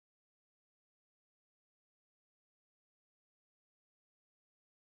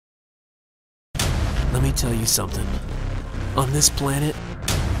me tell you something. On this planet,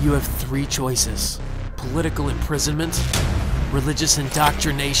 you have three choices: political imprisonment, religious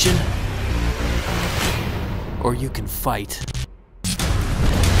indoctrination, or you can fight.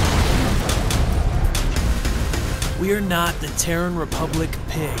 We are not the Terran Republic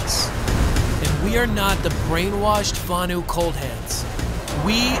pigs, and we are not the brainwashed Fanu coldheads.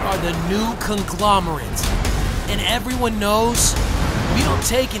 We are the new Conglomerate, and everyone knows we don't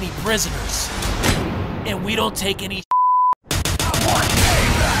take any prisoners, and we don't take any. I want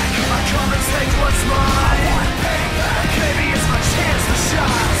payback. I come and take what's mine. I want payback. Maybe it's my chance to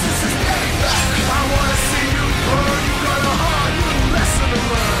shine. This is payback. I wanna see you burn. You got a hard little lesson to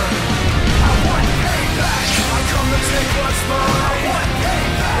learn. I want payback. I come to take what's mine. I want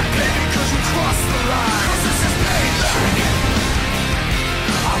payback. Baby, cause you crossed the line. Cause this is payback.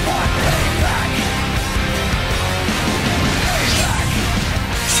 I want payback. Payback.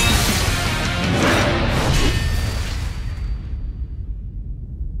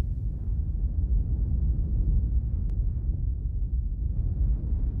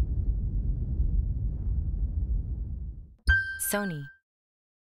 Sony.